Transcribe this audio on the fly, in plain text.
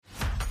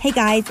Hey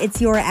guys,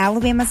 it's your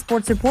Alabama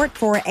Sports Report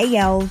for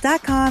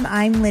AL.com.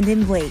 I'm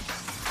Lyndon Blake.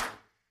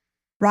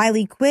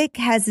 Riley Quick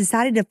has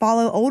decided to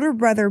follow older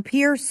brother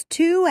Pierce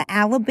to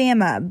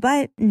Alabama,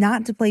 but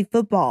not to play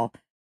football.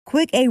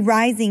 Quick, a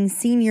rising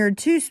senior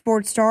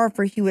two-sport star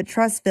for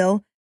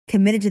Hewitt-Trussville,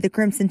 committed to the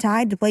Crimson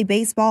Tide to play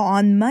baseball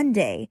on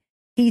Monday.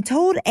 He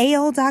told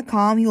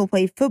AL.com he will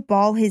play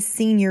football his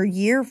senior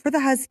year for the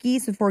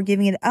Huskies before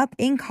giving it up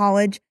in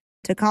college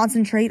to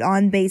concentrate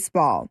on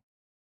baseball.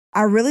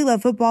 I really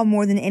love football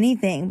more than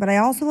anything, but I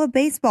also love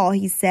baseball,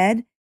 he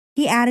said.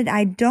 He added,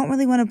 I don't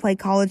really want to play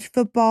college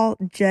football,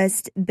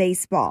 just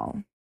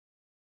baseball.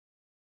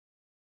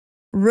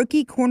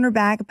 Rookie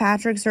cornerback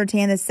Patrick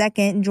Surtain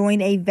II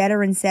joined a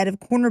veteran set of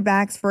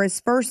cornerbacks for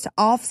his first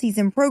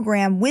offseason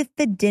program with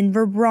the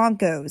Denver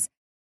Broncos.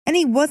 And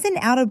he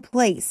wasn't out of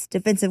place,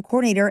 defensive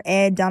coordinator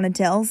Ed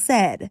Donatel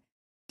said.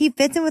 He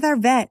fits in with our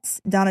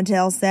vets,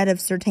 Donatel said of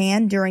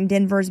Surtain during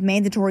Denver's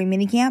mandatory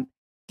minicamp.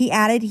 He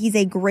added, he's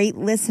a great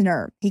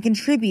listener. He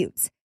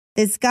contributes.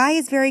 This guy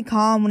is very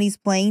calm when he's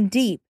playing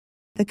deep.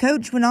 The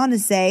coach went on to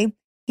say,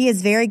 he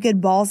has very good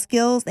ball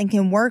skills and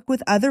can work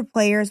with other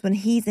players when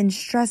he's in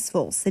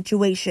stressful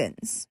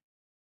situations.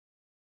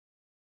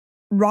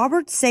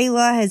 Robert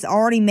Saleh has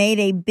already made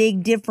a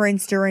big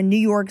difference during New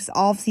York's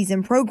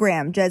offseason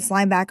program, Jets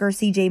linebacker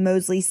C.J.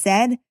 Mosley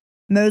said.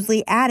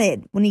 Mosley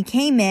added, when he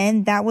came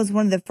in, that was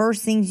one of the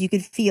first things you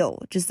could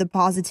feel, just the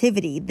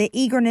positivity, the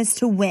eagerness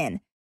to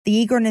win, the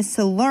eagerness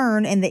to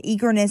learn, and the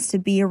eagerness to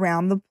be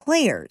around the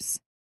players.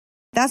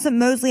 That's what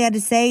Mosley had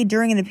to say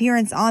during an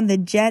appearance on the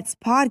Jets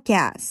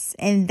podcast,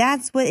 and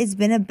that's what it's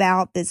been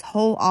about this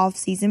whole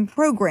offseason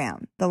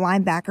program, the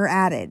linebacker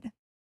added.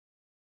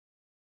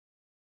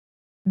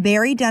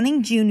 Barry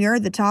Dunning Jr.,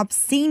 the top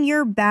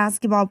senior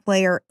basketball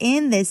player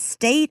in the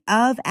state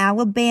of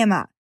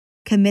Alabama,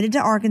 committed to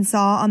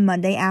Arkansas on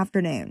Monday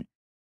afternoon.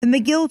 The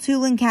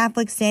McGill-Tulane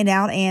Catholic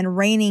standout and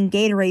reigning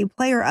Gatorade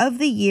Player of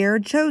the Year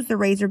chose the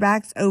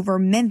Razorbacks over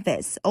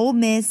Memphis, Ole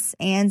Miss,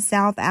 and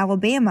South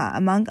Alabama,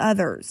 among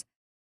others.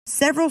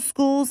 Several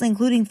schools,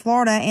 including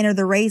Florida, entered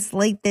the race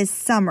late this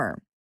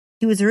summer.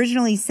 He was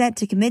originally set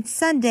to commit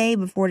Sunday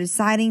before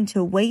deciding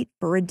to wait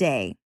for a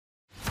day.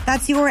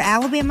 That's your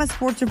Alabama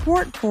Sports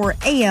Report for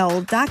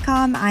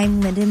AL.com.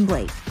 I'm Lyndon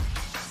Blake.